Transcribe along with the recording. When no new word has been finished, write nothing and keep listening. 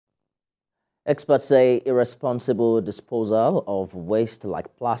Experts say irresponsible disposal of waste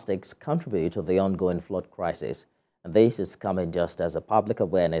like plastics contribute to the ongoing flood crisis. And this is coming just as a public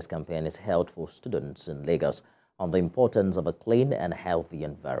awareness campaign is held for students in Lagos on the importance of a clean and healthy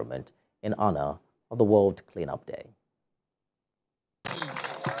environment in honor of the World Cleanup Day.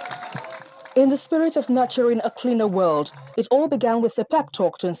 In the spirit of nurturing a cleaner world, it all began with a pep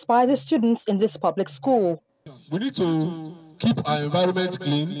talk to inspire the students in this public school. We need to keep our environment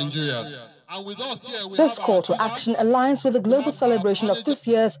clean in Nigeria. And with us here, This call to action aligns with the global celebration of this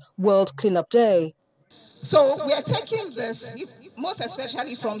year's World Cleanup Day. So we are taking this, most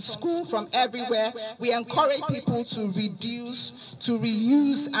especially from school, from everywhere. We encourage people to reduce, to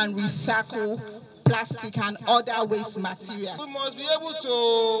reuse and recycle plastic and other waste material. We must be able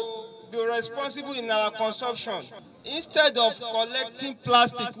to be responsible in our consumption. Instead of collecting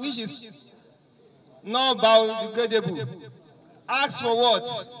plastic, which is not biodegradable, ask for what?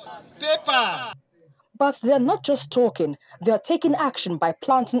 Paper. But they're not just talking, they're taking action by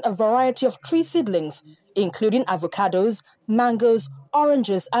planting a variety of tree seedlings, including avocados, mangoes,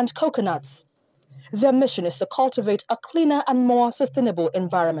 oranges, and coconuts. Their mission is to cultivate a cleaner and more sustainable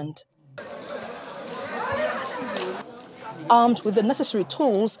environment. Armed with the necessary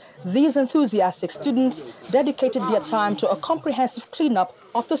tools, these enthusiastic students dedicated their time to a comprehensive cleanup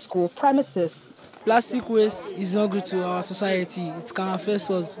of the school premises. Plastic waste is not good to our society. It can affect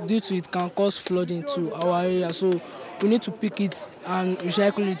us due to it can cause flooding to our area. So we need to pick it and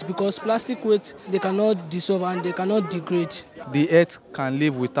recycle it because plastic waste, they cannot dissolve and they cannot degrade. The earth can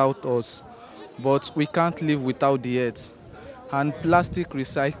live without us, but we can't live without the earth. And plastic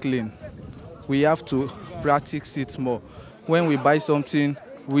recycling, we have to practice it more. When we buy something,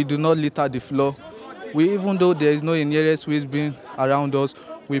 we do not litter the floor. Even though there is no nearest waste bin around us,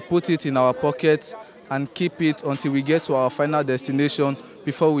 we put it in our pockets and keep it until we get to our final destination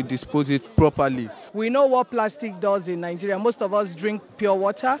before we dispose it properly. We know what plastic does in Nigeria. Most of us drink pure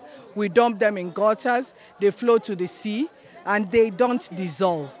water. We dump them in gutters. They flow to the sea and they don't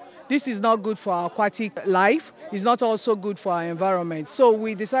dissolve. This is not good for our aquatic life. It's not also good for our environment. So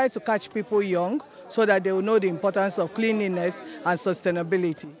we decided to catch people young so that they will know the importance of cleanliness and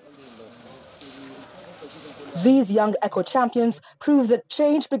sustainability. These young eco-champions prove that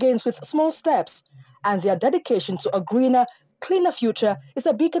change begins with small steps, and their dedication to a greener, cleaner future is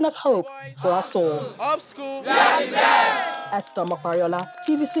a beacon of hope for us all. Up school! Esther Mokbariola,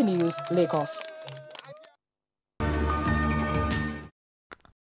 TVC News, Lagos.